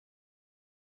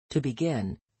To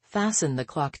begin, fasten the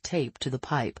clock tape to the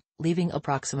pipe, leaving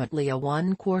approximately a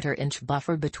 1/4 inch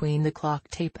buffer between the clock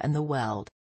tape and the weld.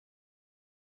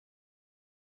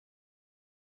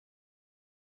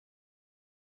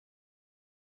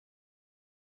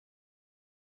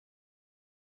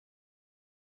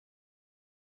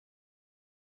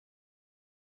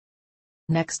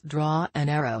 Next, draw an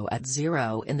arrow at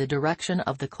 0 in the direction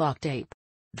of the clock tape.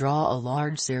 Draw a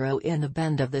large 0 in the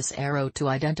bend of this arrow to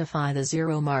identify the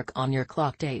 0 mark on your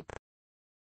clock tape.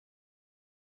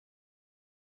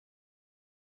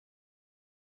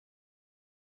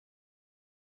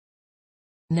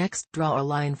 Next, draw a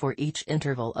line for each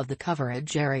interval of the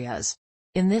coverage areas.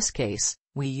 In this case,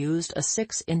 we used a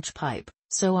 6-inch pipe,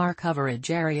 so our coverage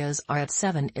areas are at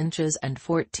 7 inches and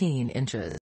 14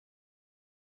 inches.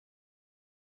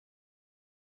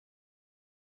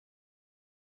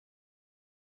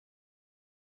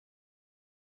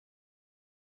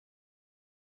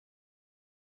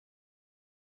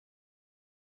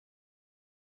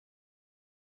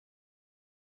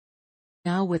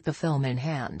 Now, with the film in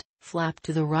hand, flap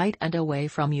to the right and away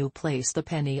from you. Place the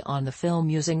penny on the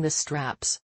film using the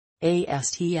straps.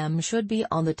 ASTM should be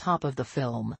on the top of the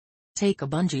film. Take a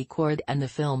bungee cord and the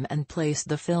film and place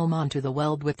the film onto the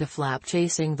weld with the flap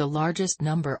chasing the largest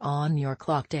number on your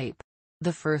clock tape.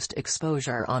 The first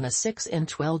exposure on a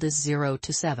 6-inch weld is 0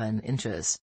 to 7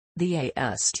 inches. The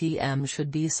ASTM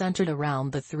should be centered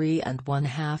around the 3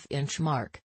 1/2 inch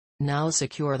mark. Now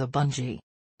secure the bungee.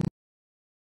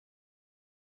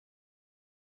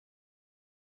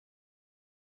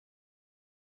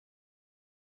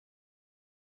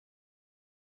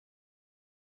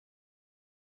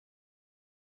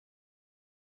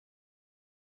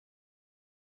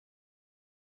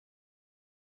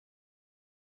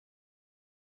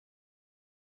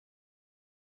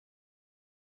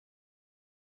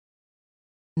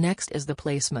 Next is the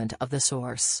placement of the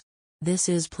source. This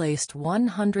is placed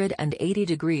 180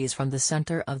 degrees from the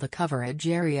center of the coverage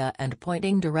area and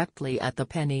pointing directly at the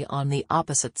penny on the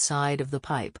opposite side of the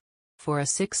pipe. For a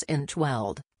 6-inch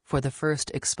weld, for the first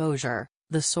exposure,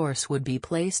 the source would be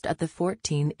placed at the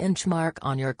 14-inch mark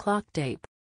on your clock tape.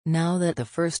 Now that the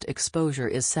first exposure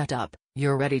is set up,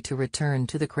 you're ready to return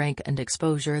to the crank and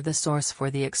exposure the source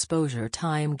for the exposure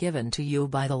time given to you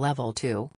by the level 2.